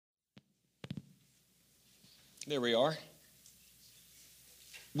There we are.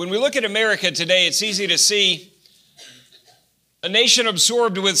 When we look at America today, it's easy to see a nation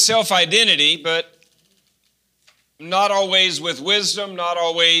absorbed with self-identity, but not always with wisdom, not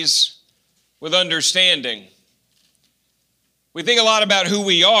always with understanding. We think a lot about who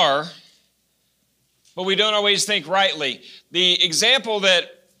we are, but we don't always think rightly. The example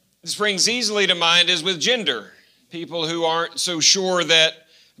that springs easily to mind is with gender. People who aren't so sure that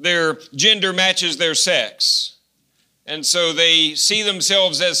their gender matches their sex. And so they see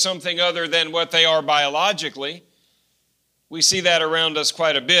themselves as something other than what they are biologically. We see that around us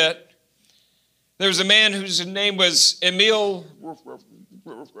quite a bit. There's a man whose name was Emil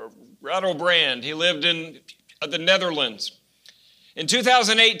Radelbrand. He lived in the Netherlands. In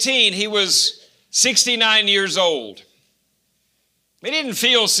 2018, he was 69 years old. He didn't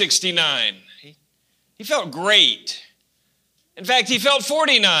feel 69. He felt great. In fact, he felt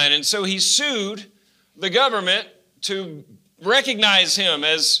 49, and so he sued the government to recognize him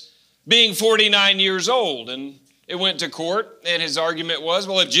as being 49 years old. And it went to court, and his argument was,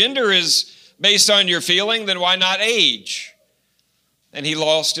 well, if gender is based on your feeling, then why not age? And he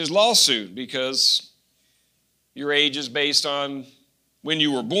lost his lawsuit because your age is based on when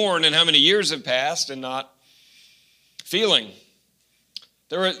you were born and how many years have passed and not feeling.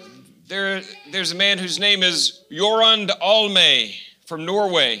 There's a man whose name is Jorund Alme from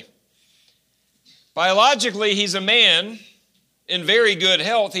Norway. Biologically, he's a man in very good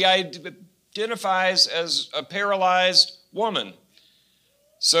health. He identifies as a paralyzed woman.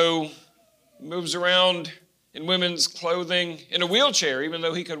 So he moves around in women's clothing in a wheelchair, even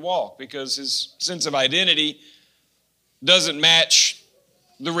though he could walk, because his sense of identity doesn't match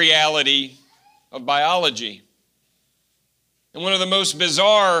the reality of biology. And one of the most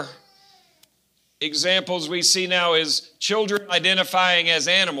bizarre examples we see now is children identifying as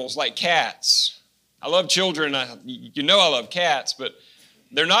animals, like cats. I love children. You know I love cats, but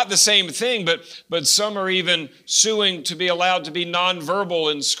they're not the same thing. But some are even suing to be allowed to be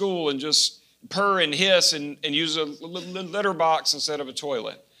nonverbal in school and just purr and hiss and use a litter box instead of a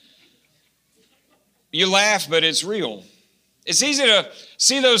toilet. You laugh, but it's real. It's easy to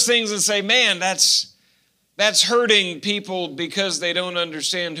see those things and say, man, that's hurting people because they don't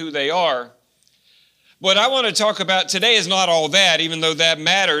understand who they are. What I want to talk about today is not all that, even though that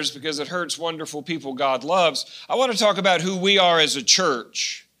matters because it hurts wonderful people God loves. I want to talk about who we are as a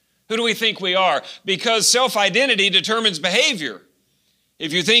church. Who do we think we are? Because self-identity determines behavior.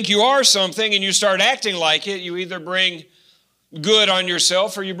 If you think you are something and you start acting like it, you either bring good on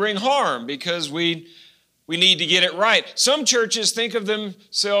yourself or you bring harm because we need to get it right. Some churches think of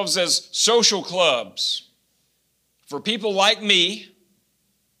themselves as social clubs for people like me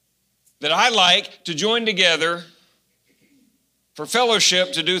that I like to join together for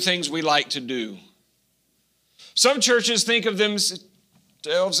fellowship to do things we like to do. Some churches think of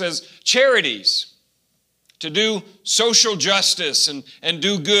themselves as charities to do social justice and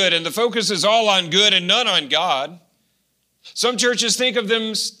do good, and the focus is all on good and none on God. Some churches think of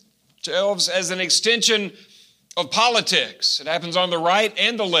themselves as an extension of politics. It happens on the right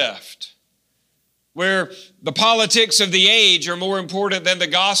and the left, where the politics of the age are more important than the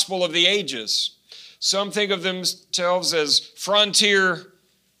gospel of the ages. Some think of themselves as frontier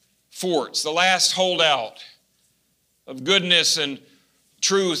forts, the last holdout of goodness and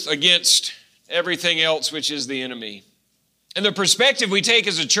truth against everything else, which is the enemy. And the perspective we take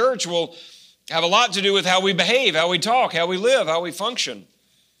as a church will have a lot to do with how we behave, how we talk, how we live, how we function.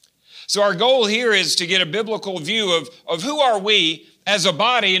 So our goal here is to get a biblical view of who are we as a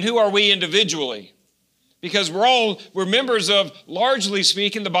body and who are we individually. Because we're members of, largely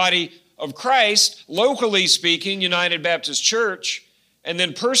speaking, the body of Christ, locally speaking, United Baptist Church, and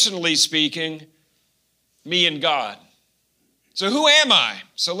then personally speaking, me and God. So who am I?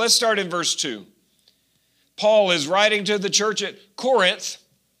 So let's start in verse 2. Paul is writing to the church at Corinth,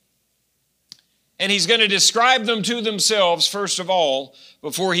 and he's going to describe them to themselves, first of all,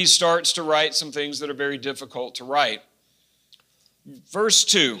 before he starts to write some things that are very difficult to write. Verse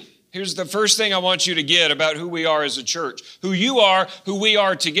 2. Here's the first thing I want you to get about who we are as a church. Who you are, who we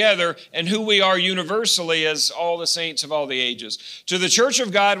are together, and who we are universally as all the saints of all the ages. To the church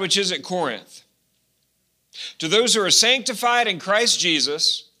of God which is at Corinth, to those who are sanctified in Christ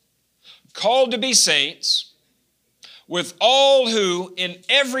Jesus, called to be saints, with all who in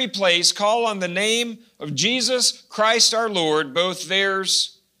every place call on the name of Jesus Christ our Lord, both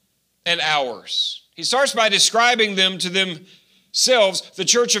theirs and ours. He starts by describing them to themselves, the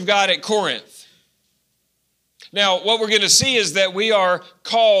church of God at Corinth. Now, what we're going to see is that we are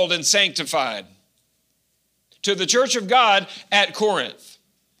called and sanctified to the church of God at Corinth.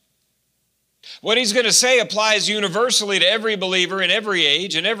 What he's going to say applies universally to every believer in every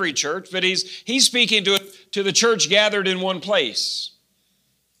age, in every church, but he's speaking to the church gathered in one place.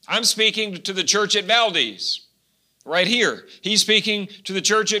 I'm speaking to the church at Valdez, right here. He's speaking to the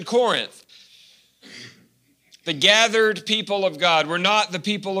church at Corinth. The gathered people of God. We're not the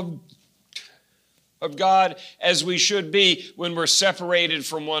people of God as we should be when we're separated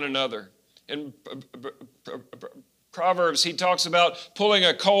from one another. In Proverbs, he talks about pulling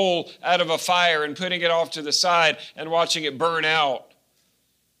a coal out of a fire and putting it off to the side and watching it burn out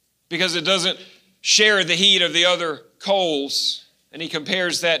because it doesn't share the heat of the other coals. And he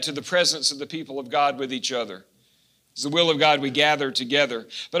compares that to the presence of the people of God with each other. It's the will of God we gather together.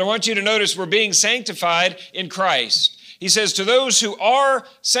 But I want you to notice we're being sanctified in Christ. He says, to those who are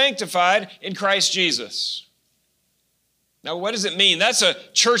sanctified in Christ Jesus. Now, what does it mean? That's a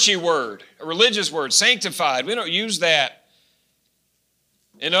churchy word, a religious word, sanctified. We don't use that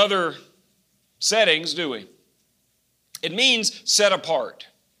in other settings, do we? It means set apart.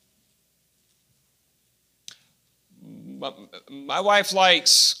 My wife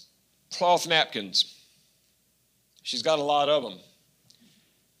likes cloth napkins. She's got a lot of them.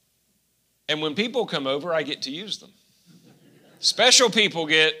 And when people come over, I get to use them. Special people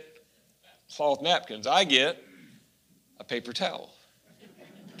get cloth napkins. I get a paper towel.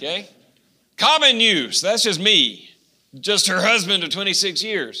 Okay? Common use. That's just me. Just her husband of 26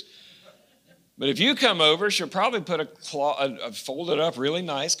 years. But if you come over, she'll probably put a folded up, really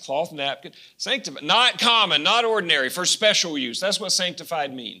nice cloth napkin. Sanctified. Not common, not ordinary, for special use. That's what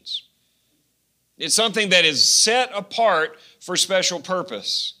sanctified means. It's something that is set apart for special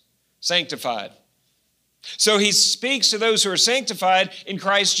purpose. Sanctified. So he speaks to those who are sanctified in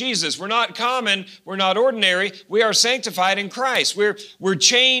Christ Jesus. We're not common, we're not ordinary, we are sanctified in Christ. We're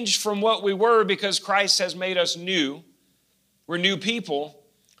changed from what we were because Christ has made us new. We're new people.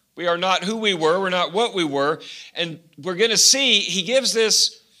 We are not who we were, we're not what we were. And we're going to see, he gives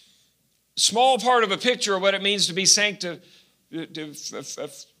this small part of a picture of what it means to be sanctified.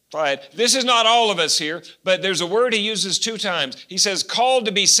 This is not all of us here, but there's a word he uses 2 times. He says, called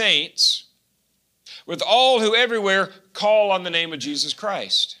to be saints, with all who everywhere call on the name of Jesus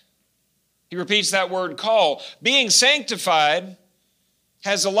Christ. He repeats that word call. Being sanctified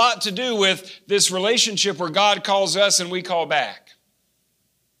has a lot to do with this relationship where God calls us and we call back.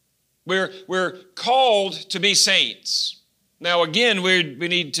 We're called to be saints. Now again, we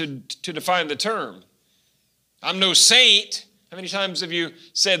need to define the term. I'm no saint. How many times have you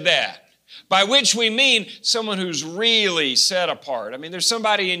said that? By which we mean someone who's really set apart. I mean, there's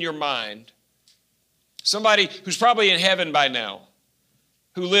somebody in your mind, somebody who's probably in heaven by now,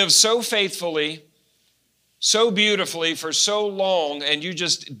 who lives so faithfully, so beautifully for so long, and you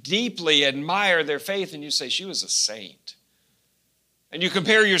just deeply admire their faith, and you say, she was a saint. And you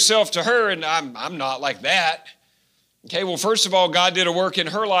compare yourself to her, and I'm not like that. Okay, well, first of all, God did a work in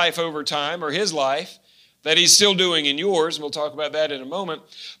her life over time, or his life, that he's still doing in yours, and we'll talk about that in a moment.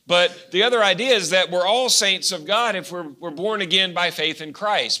 But the other idea is that we're all saints of God if we're born again by faith in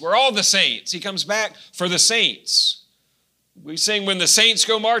Christ. We're all the saints. He comes back for the saints. We sing, when the saints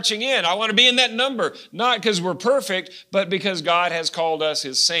go marching in. I want to be in that number, not because we're perfect, but because God has called us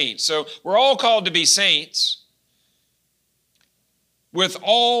his saints. So we're all called to be saints, with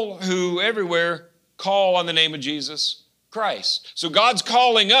all who everywhere call on the name of Jesus Christ. So God's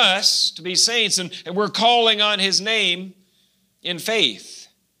calling us to be saints, and we're calling on his name in faith.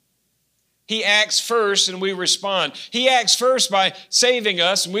 He acts first and we respond. He acts first by saving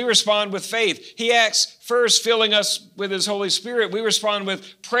us and we respond with faith. He acts first filling us with his Holy Spirit. We respond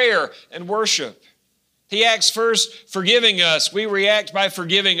with prayer and worship. He acts first forgiving us. We react by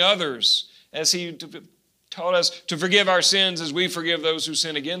forgiving others, as he taught us to forgive our sins as we forgive those who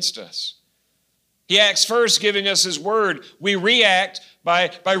sin against us. He acts first giving us his word. We react by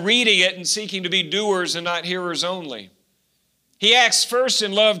reading it and seeking to be doers and not hearers only. He acts first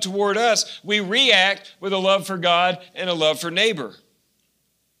in love toward us. We react with a love for God and a love for neighbor.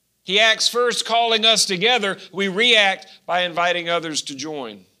 He acts first calling us together. We react by inviting others to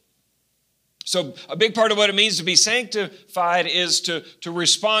join. So a big part of what it means to be sanctified is to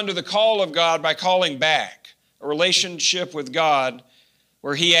respond to the call of God by calling back. A relationship with God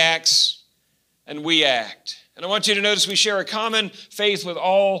where he acts and we act. And I want you to notice we share a common faith with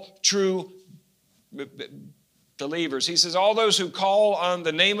all true believers. He says, all those who call on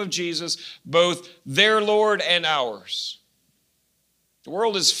the name of Jesus, both their Lord and ours. The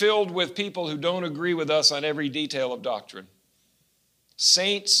world is filled with people who don't agree with us on every detail of doctrine.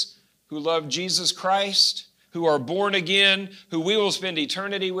 Saints who love Jesus Christ, who are born again, who we will spend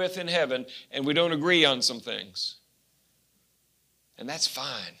eternity with in heaven, and we don't agree on some things. And that's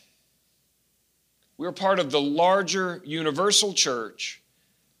fine. We're part of the larger universal church,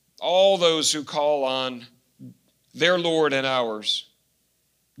 all those who call on their Lord and ours.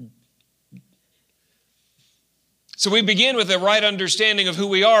 So we begin with a right understanding of who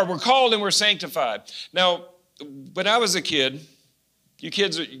we are. We're called and we're sanctified. Now, when I was a kid, you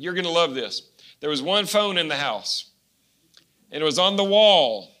kids, you're going to love this. There was one phone in the house, and it was on the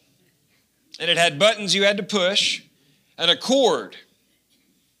wall, and it had buttons you had to push and a cord.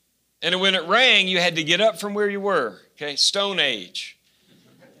 And when it rang, you had to get up from where you were, okay? Stone Age.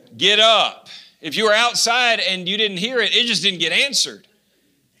 Get up. If you were outside and you didn't hear it, it just didn't get answered.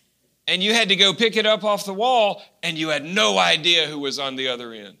 And you had to go pick it up off the wall, and you had no idea who was on the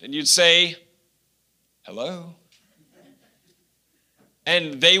other end. And you'd say, hello?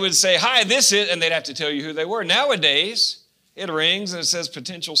 And they would say, hi, this is, and they'd have to tell you who they were. Nowadays, it rings and it says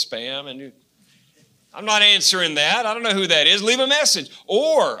potential spam, and I'm not answering that. I don't know who that is. Leave a message.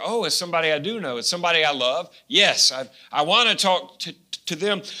 Or, it's somebody I do know. It's somebody I love. Yes, I want to talk to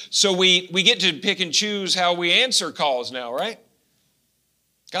them. So we get to pick and choose how we answer calls now, right?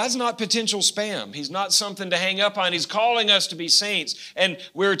 God's not potential spam. He's not something to hang up on. He's calling us to be saints, and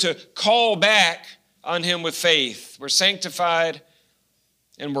we're to call back on Him with faith. We're sanctified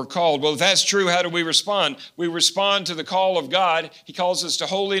and we're called. Well, if that's true, how do we respond? We respond to the call of God. He calls us to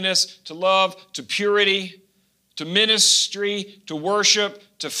holiness, to love, to purity, to ministry, to worship,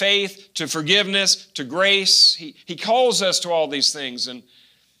 to faith, to forgiveness, to grace. He calls us to all these things. And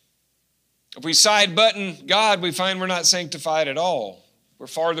if we side button God, we find we're not sanctified at all. We're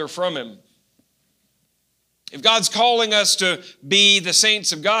farther from Him. If God's calling us to be the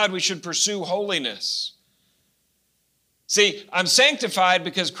saints of God, we should pursue holiness. See, I'm sanctified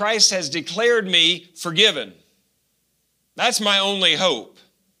because Christ has declared me forgiven. That's my only hope.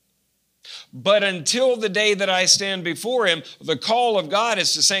 But until the day that I stand before Him, the call of God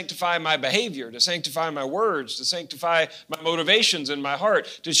is to sanctify my behavior, to sanctify my words, to sanctify my motivations in my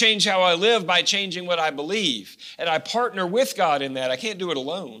heart, to change how I live by changing what I believe. And I partner with God in that. I can't do it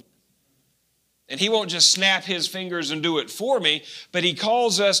alone. And He won't just snap His fingers and do it for me, but He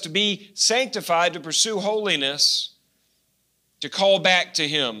calls us to be sanctified, to pursue holiness, to call back to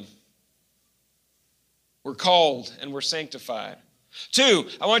Him. We're called and we're sanctified. 2,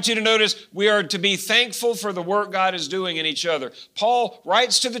 I want you to notice we are to be thankful for the work God is doing in each other. Paul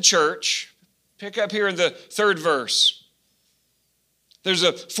writes to the church, pick up here in the 3rd verse. There's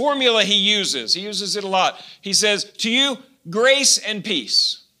a formula he uses. He uses it a lot. He says, to you, grace and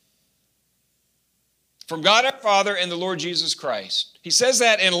peace from God our Father and the Lord Jesus Christ. He says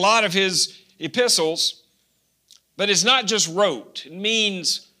that in a lot of his epistles, but it's not just rote. It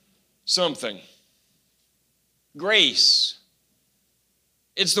means something. Grace.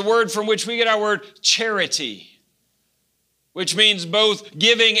 It's the word from which we get our word charity, which means both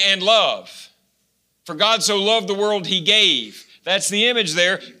giving and love. For God so loved the world, He gave. That's the image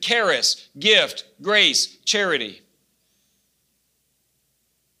there. Charis, gift, grace, charity.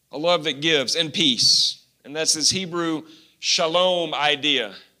 A love that gives, and peace. And that's this Hebrew shalom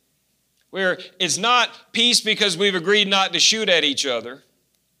idea, where it's not peace because we've agreed not to shoot at each other.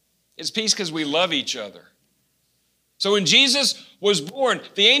 It's peace because we love each other. So when Jesus was born,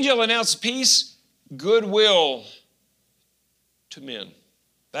 the angel announced peace, goodwill to men.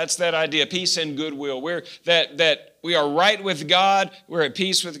 That's that idea, peace and goodwill. That we are right with God, we're at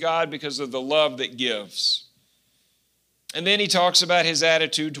peace with God because of the love that gives. And then he talks about his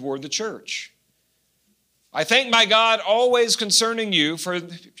attitude toward the church. I thank my God always concerning you for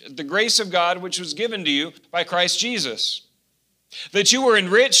the grace of God which was given to you by Christ Jesus, that you were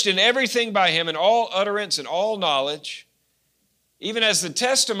enriched in everything by Him, in all utterance and all knowledge, even as the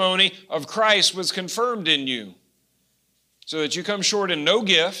testimony of Christ was confirmed in you, so that you come short in no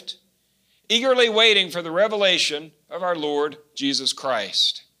gift, eagerly waiting for the revelation of our Lord Jesus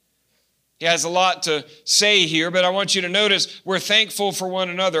Christ. He has a lot to say here, but I want you to notice we're thankful for one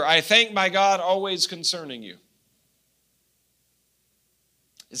another. I thank my God always concerning you.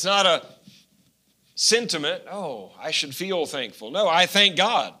 It's not a sentiment, I should feel thankful. No, I thank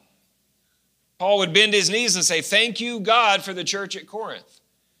God. Paul would bend his knees and say, thank you, God, for the church at Corinth.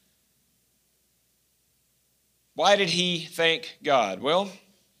 Why did he thank God? Well,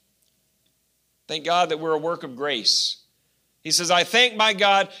 thank God that we're a work of grace. He says, I thank my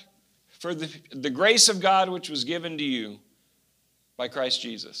God for the grace of God which was given to you by Christ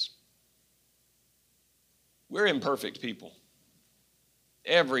Jesus. We're imperfect people.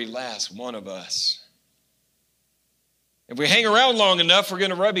 Every last one of us. If we hang around long enough, we're going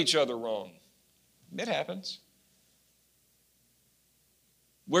to rub each other wrong. It happens.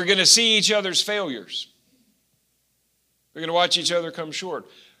 We're going to see each other's failures. We're going to watch each other come short.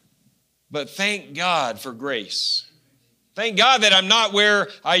 But thank God for grace. Thank God that I'm not where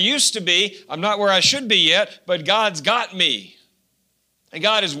I used to be. I'm not where I should be yet, but God's got me. And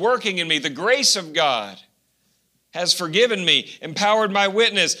God is working in me. The grace of God has forgiven me, empowered my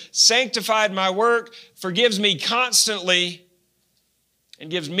witness, sanctified my work, forgives me constantly, and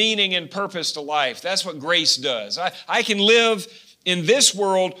gives meaning and purpose to life. That's what grace does. I can live in this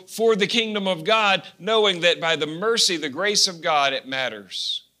world for the kingdom of God, knowing that by the mercy, the grace of God, it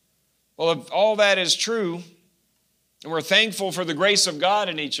matters. Well, if all that is true, and we're thankful for the grace of God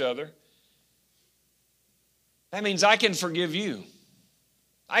in each other, that means I can forgive you.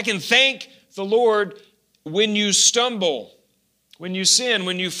 I can thank the Lord when you stumble, when you sin,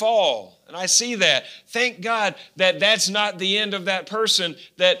 when you fall. And I see that. Thank God that that's not the end of that person,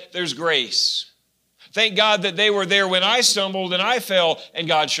 that there's grace. Thank God that they were there when I stumbled and I fell and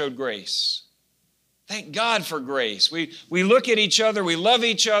God showed grace. Thank God for grace. We look at each other, we love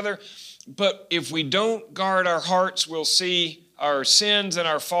each other, but if we don't guard our hearts, we'll see our sins and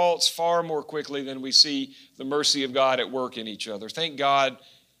our faults far more quickly than we see the mercy of God at work in each other. Thank God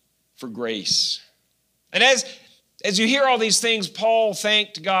for grace. And as you hear all these things Paul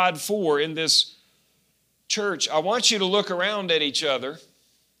thanked God for in this church, I want you to look around at each other.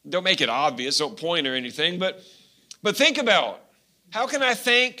 Don't make it obvious, don't point or anything, but think about, how can I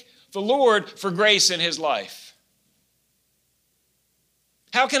thank the Lord for grace in his life?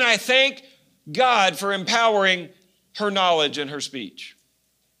 How can I thank God for empowering her knowledge and her speech?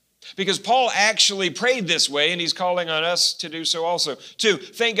 Because Paul actually prayed this way, and he's calling on us to do so also. 2,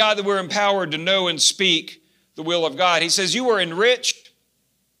 thank God that we're empowered to know and speak the will of God. He says, you were enriched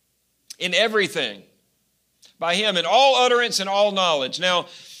in everything by him, in all utterance and all knowledge. Now,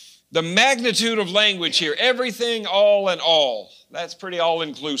 the magnitude of language here, everything, all, and all, that's pretty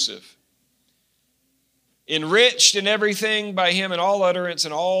all-inclusive. Enriched in everything by him in all utterance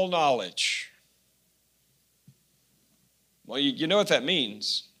and all knowledge. Well, you know what that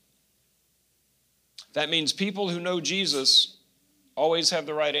means. That means people who know Jesus always have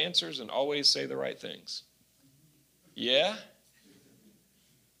the right answers and always say the right things. Yeah?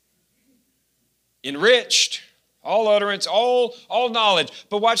 Enriched, all utterance, all knowledge.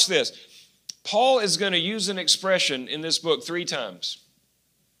 But watch this. Paul is going to use an expression in this book 3 times.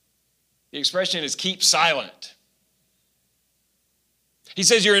 The expression is keep silent. He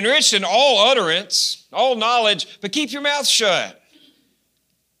says you're enriched in all utterance, all knowledge, but keep your mouth shut.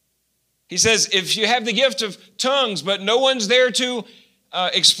 He says if you have the gift of tongues, but no one's there to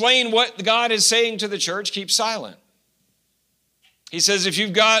explain what God is saying to the church, keep silent. He says if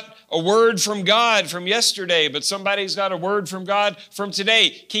you've got a word from God from yesterday, but somebody's got a word from God from today,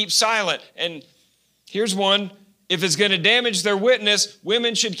 keep silent. And here's one. If it's going to damage their witness,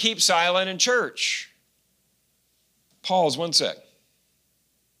 women should keep silent in church. Pause 1 sec.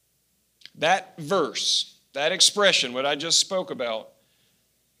 That verse, that expression, what I just spoke about,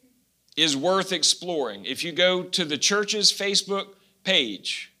 is worth exploring. If you go to the church's Facebook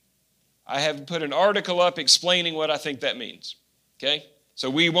page, I have put an article up explaining what I think that means. Okay? So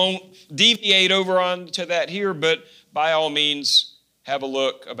we won't deviate over on to that here, but by all means, have a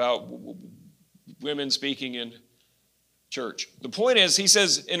look about women speaking in church. The point is, he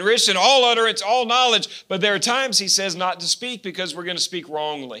says, enriched in all utterance, all knowledge, but there are times he says not to speak because we're going to speak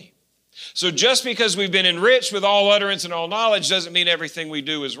wrongly. So just because we've been enriched with all utterance and all knowledge doesn't mean everything we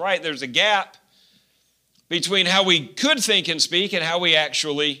do is right. There's a gap between how we could think and speak and how we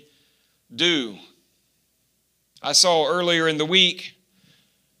actually do. I saw earlier in the week,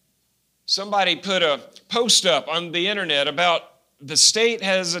 somebody put a post up on the internet about the state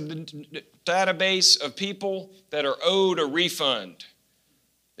has a database of people that are owed a refund.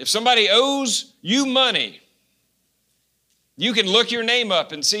 If somebody owes you money, you can look your name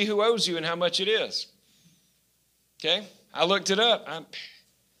up and see who owes you and how much it is. Okay? I looked it up.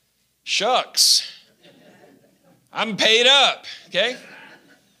 Shucks. I'm paid up. Okay?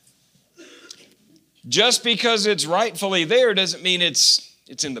 Just because it's rightfully there doesn't mean it's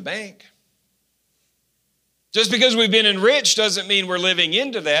in the bank. Just because we've been enriched doesn't mean we're living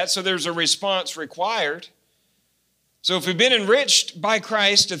into that, so there's a response required. So if we've been enriched by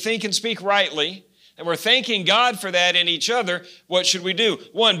Christ to think and speak rightly, and we're thanking God for that in each other, what should we do?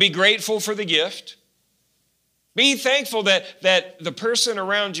 1, be grateful for the gift. Be thankful that the person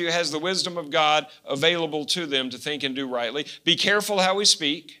around you has the wisdom of God available to them to think and do rightly. Be careful how we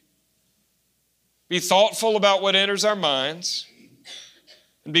speak. Be thoughtful about what enters our minds.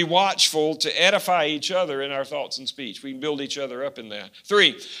 And be watchful to edify each other in our thoughts and speech. We can build each other up in that.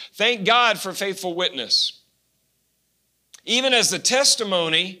 3, thank God for faithful witness. Even as the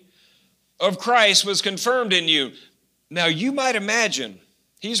testimony of Christ was confirmed in you. Now you might imagine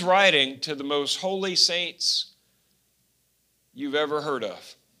He's writing to the most holy saints you've ever heard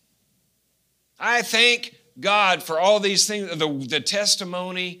of. I thank God for all these things, the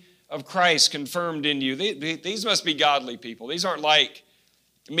testimony of Christ confirmed in you. These must be godly people. These aren't like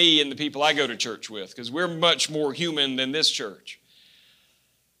me and the people I go to church with, because we're much more human than this church.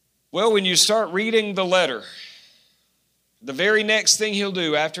 Well, when you start reading the letter, the very next thing he'll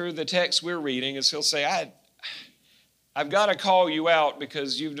do after the text we're reading is he'll say, I've got to call you out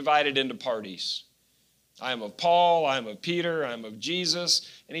because you've divided into parties. I am of Paul, I am of Peter, I am of Jesus.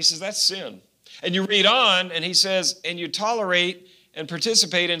 And he says, that's sin. And you read on, and he says, and you tolerate and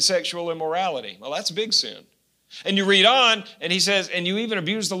participate in sexual immorality. Well, that's a big sin. And you read on, and he says, and you even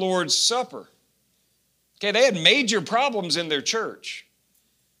abuse the Lord's Supper. Okay, they had major problems in their church.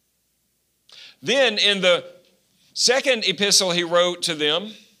 Then in the second epistle he wrote to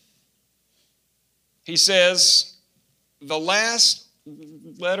them, he says, the last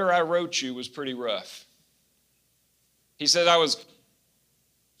letter I wrote you was pretty rough. He said, I was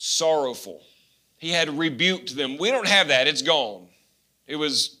sorrowful. He had rebuked them. We don't have that. It's gone. It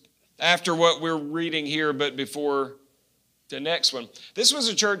was after what we're reading here, but before the next one. This was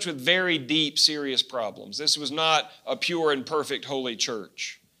a church with very deep, serious problems. This was not a pure and perfect holy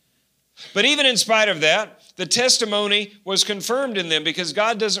church. But even in spite of that, the testimony was confirmed in them because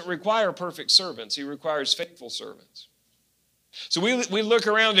God doesn't require perfect servants. He requires faithful servants. So we look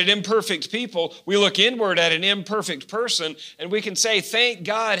around at imperfect people, we look inward at an imperfect person, and we can say, thank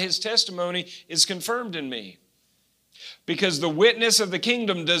God his testimony is confirmed in me. Because the witness of the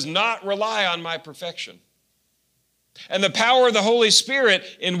kingdom does not rely on my perfection. And the power of the Holy Spirit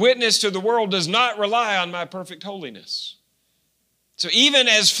in witness to the world does not rely on my perfect holiness. So even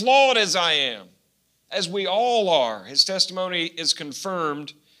as flawed as I am, as we all are, his testimony is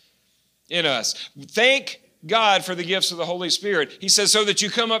confirmed in us. Thank God for the gifts of the Holy Spirit. He says, so that you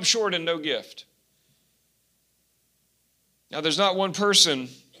come up short in no gift. Now, there's not one person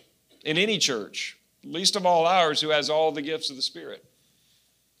in any church, least of all ours, who has all the gifts of the Spirit.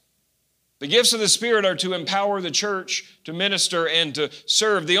 The gifts of the Spirit are to empower the church to minister and to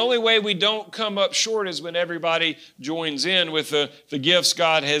serve. The only way we don't come up short is when everybody joins in with the gifts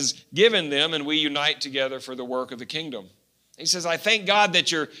God has given them and we unite together for the work of the kingdom. He says, I thank God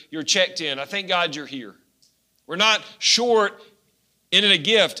that you're checked in. I thank God you're here. We're not short in a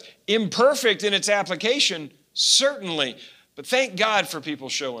gift, imperfect in its application, certainly, but thank God for people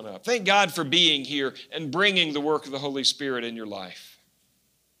showing up. Thank God for being here and bringing the work of the Holy Spirit in your life.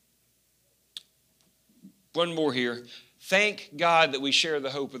 One more here. Thank God that we share the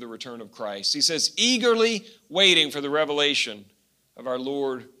hope of the return of Christ. He says, eagerly waiting for the revelation of our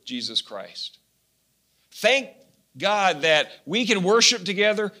Lord Jesus Christ. Thank God that we can worship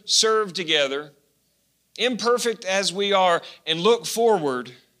together, serve together, imperfect as we are, and look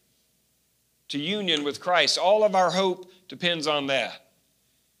forward to union with Christ. All of our hope depends on that.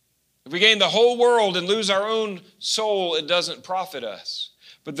 If we gain the whole world and lose our own soul, it doesn't profit us.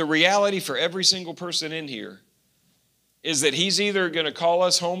 But the reality for every single person in here is that he's either going to call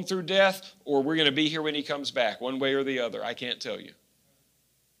us home through death or we're going to be here when he comes back, one way or the other. I can't tell you.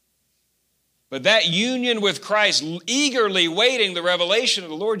 But that union with Christ, eagerly waiting the revelation of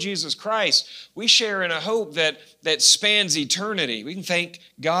the Lord Jesus Christ, we share in a hope that spans eternity. We can thank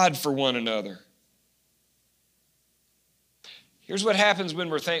God for one another. Here's what happens when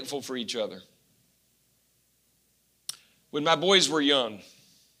we're thankful for each other. When my boys were young,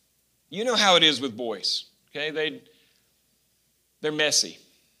 you know how it is with boys, okay? They're messy.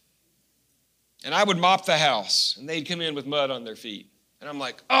 And I would mop the house, and they'd come in with mud on their feet. And I'm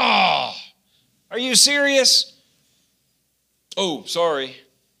like, oh, are you serious? Oh, sorry.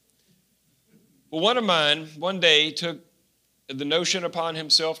 Well, one of mine, one day, took the notion upon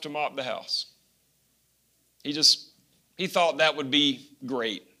himself to mop the house. He thought that would be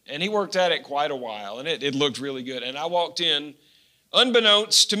great. And he worked at it quite a while, and it looked really good. And I walked in,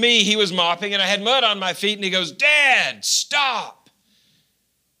 unbeknownst to me, he was mopping, and I had mud on my feet, and he goes, Dad, stop.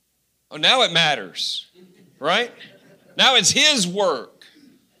 Oh, now it matters, right? Now it's his work.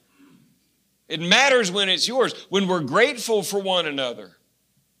 It matters when it's yours, when we're grateful for one another.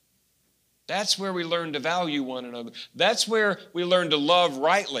 That's where we learn to value one another. That's where we learn to love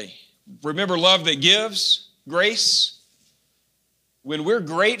rightly. Remember, love that gives, grace. When we're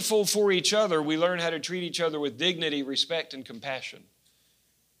grateful for each other, we learn how to treat each other with dignity, respect, and compassion.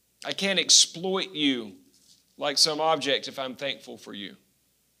 I can't exploit you like some object if I'm thankful for you.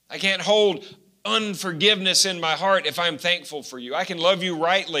 I can't hold unforgiveness in my heart if I'm thankful for you. I can love you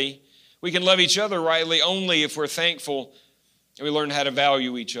rightly. We can love each other rightly only if we're thankful And we learn how to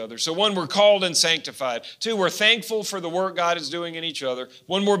value each other. So 1, we're called and sanctified. 2, we're thankful for the work God is doing in each other.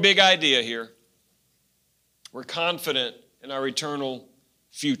 One more big idea here. We're confident in our eternal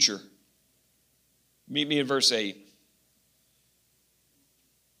future. Meet me in verse 8.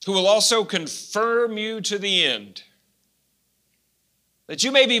 Who will also confirm you to the end, that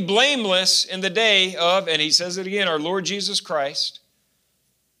you may be blameless in the day of, and he says it again, our Lord Jesus Christ.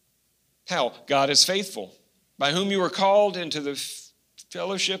 How? God is faithful, by whom you were called into the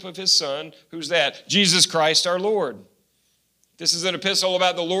fellowship of his Son. Who's that? Jesus Christ our Lord. This is an epistle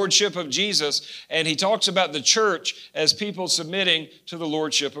about the lordship of Jesus, and he talks about the church as people submitting to the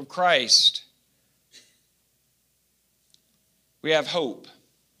lordship of Christ. We have hope.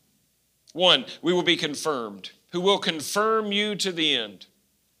 1, we will be confirmed. Who will confirm you to the end.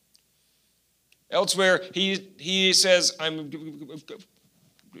 Elsewhere, he says, I'm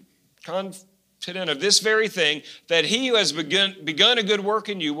confident of this very thing, that he who has begun a good work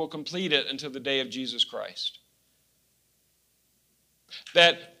in you will complete it until the day of Jesus Christ.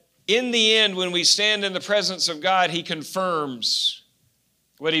 That in the end, when we stand in the presence of God, he confirms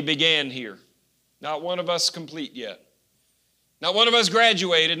what he began here. Not one of us complete yet. Not one of us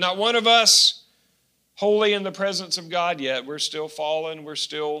graduated. Not one of us wholly in the presence of God yet. We're still fallen. We're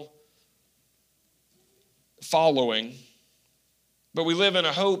still following. But we live in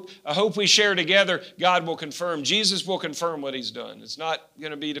a hope we share together. God will confirm. Jesus will confirm what he's done. It's not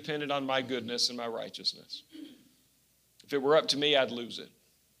going to be dependent on my goodness and my righteousness. If it were up to me, I'd lose it.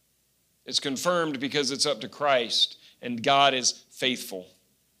 It's confirmed because it's up to Christ, and God is faithful.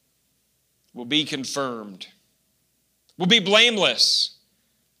 Will be confirmed. Will be blameless.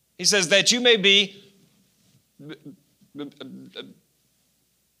 He says that you may be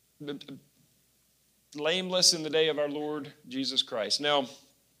blameless in the day of our Lord Jesus Christ. Now,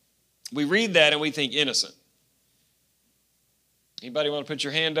 we read that and we think innocent. Anybody want to put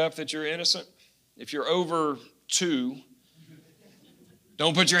your hand up that you're innocent? If you're over 2,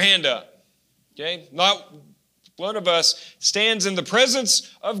 don't put your hand up. Okay? Not one of us stands in the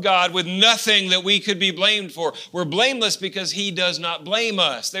presence of God with nothing that we could be blamed for. We're blameless because he does not blame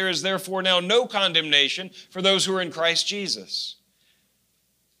us. There is therefore now no condemnation for those who are in Christ Jesus.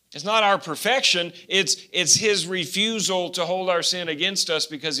 It's not our perfection, it's his refusal to hold our sin against us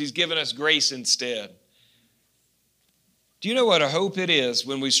because he's given us grace instead. Do you know what a hope it is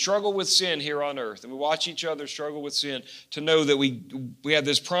when we struggle with sin here on earth and we watch each other struggle with sin to know that we have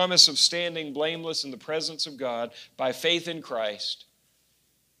this promise of standing blameless in the presence of God by faith in Christ.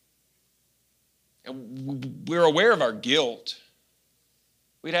 And we're aware of our guilt.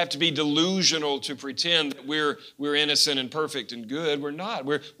 We'd have to be delusional to pretend that we're innocent and perfect and good. We're not.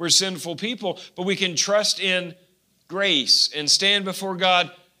 We're sinful people, but we can trust in grace and stand before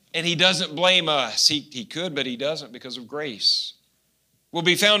God, and he doesn't blame us. He could, but he doesn't because of grace. We'll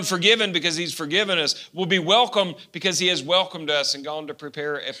be found forgiven because he's forgiven us. We'll be welcomed because he has welcomed us and gone to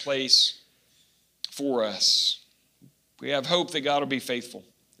prepare a place for us. We have hope that God will be faithful.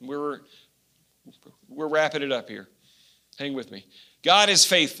 We're wrapping it up here. Hang with me. God is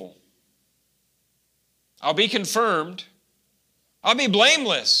faithful. I'll be confirmed. I'll be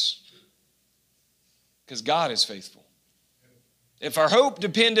blameless because God is faithful. If our hope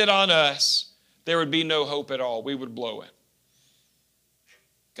depended on us, there would be no hope at all. We would blow it.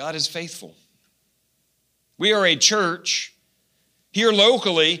 God is faithful. We are a church here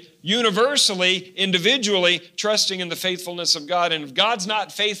locally, universally, individually, trusting in the faithfulness of God. And if God's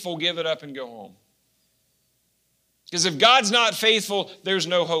not faithful, give it up and go home. Because if God's not faithful, there's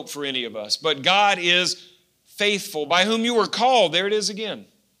no hope for any of us. But God is faithful, by whom you were called. There it is again.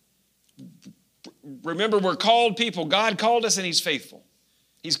 Remember, we're called people. God called us and he's faithful.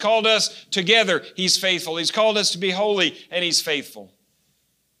 He's called us together. He's faithful. He's called us to be holy and he's faithful.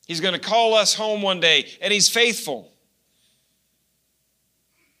 He's going to call us home one day and he's faithful.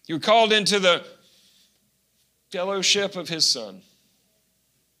 You're called into the fellowship of his Son.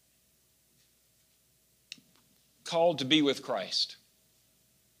 Called to be with Christ.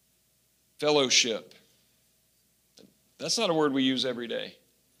 Fellowship. That's not a word we use every day,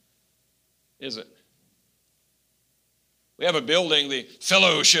 is it? We have a building, the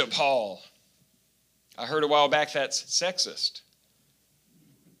Fellowship Hall. I heard a while back that's sexist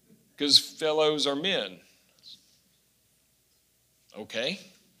because fellows are men. Okay.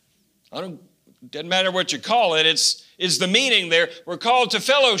 Doesn't matter what you call it, it's the meaning there. We're called to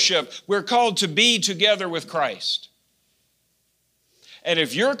fellowship. We're called to be together with Christ. And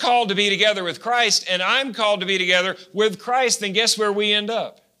if you're called to be together with Christ and I'm called to be together with Christ, then guess where we end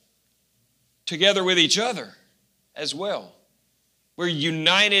up? Together with each other as well. We're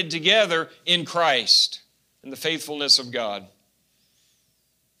united together in Christ, in the faithfulness of God.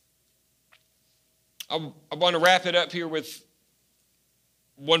 I want to wrap it up here with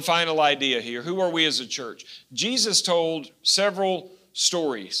one final idea here. Who are we as a church? Jesus told several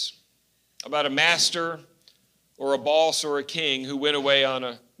stories about a master or a boss or a king who went away on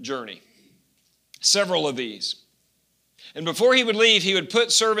a journey. Several of these. And before he would leave, he would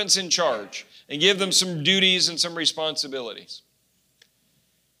put servants in charge and give them some duties and some responsibilities.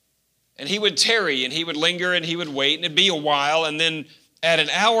 And he would tarry and he would linger and he would wait, and it'd be a while, and then at an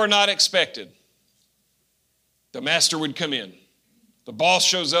hour not expected, the master would come in. The boss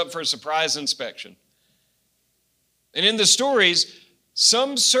shows up for a surprise inspection. And in the stories,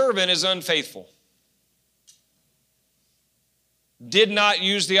 some servant is unfaithful. Did not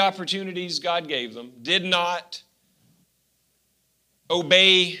use the opportunities God gave them. Did not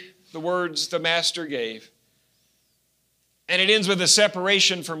obey the words the master gave. And it ends with a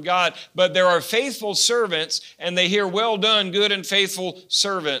separation from God. But there are faithful servants, and they hear, "Well done, good and faithful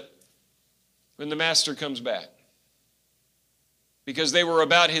servant," when the master comes back, because they were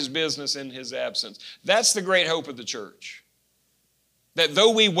about his business in his absence. That's the great hope of the church. That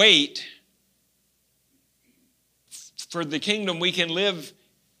though we wait for the kingdom, we can live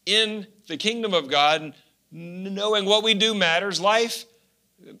in the kingdom of God, knowing what we do matters. Life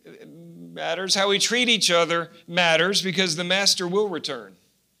matters. How we treat each other matters, because the master will return.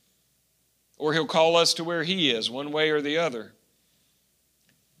 Or he'll call us to where he is, one way or the other.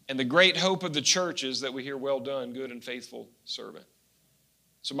 And the great hope of the church is that we hear, "Well done, good and faithful servant."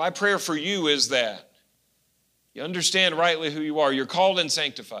 So my prayer for you is that you understand rightly who you are. You're called and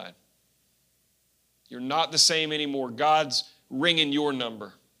sanctified. You're not the same anymore. God's ringing your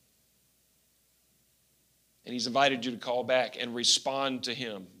number. And he's invited you to call back and respond to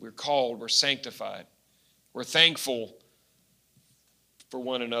him. We're called, we're sanctified. We're thankful for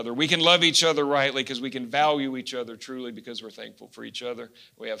one another. We can love each other rightly because we can value each other truly, because we're thankful for each other.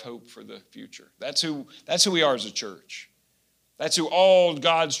 We have hope for the future. That's who we are as a church. That's who all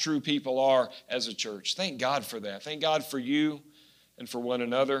God's true people are as a church. Thank God for that. Thank God for you and for one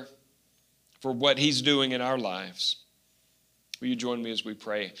another, for what he's doing in our lives. Will you join me as we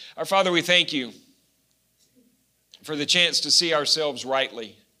pray? Our Father, we thank you for the chance to see ourselves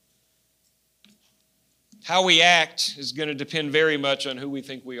rightly. How we act is going to depend very much on who we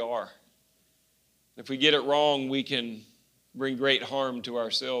think we are. If we get it wrong, we can bring great harm to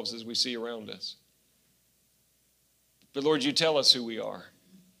ourselves as we see around us. But Lord, you tell us who we are.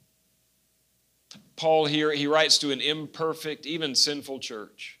 Paul here, he writes to an imperfect, even sinful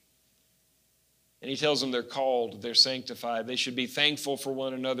church. And he tells them they're called, they're sanctified. They should be thankful for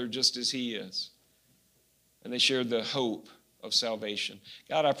one another just as he is. And they share the hope of salvation.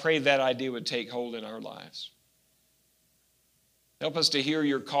 God, I pray that idea would take hold in our lives. Help us to hear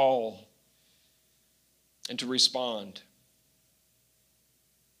your call and to respond,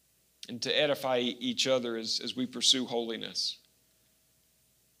 and to edify each other as we pursue holiness.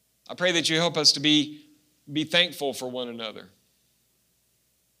 I pray that you help us to be thankful for one another.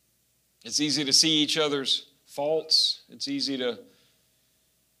 It's easy to see each other's faults. It's easy to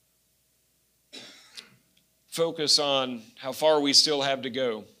focus on how far we still have to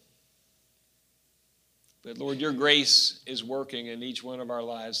go. But Lord, your grace is working in each one of our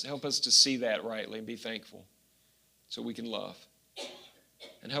lives. Help us to see that rightly and be thankful so we can love.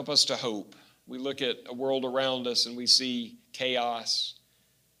 And help us to hope. We look at a world around us and we see chaos.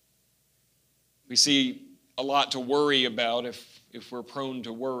 We see a lot to worry about if we're prone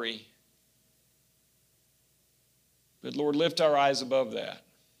to worry. But Lord, lift our eyes above that.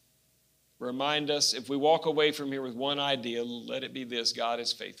 Remind us, if we walk away from here with one idea, let it be this: God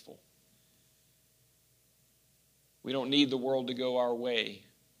is faithful. We don't need the world to go our way.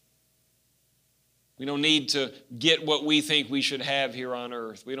 We don't need to get what we think we should have here on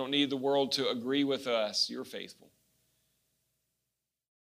earth. We don't need the world to agree with us. You're faithful.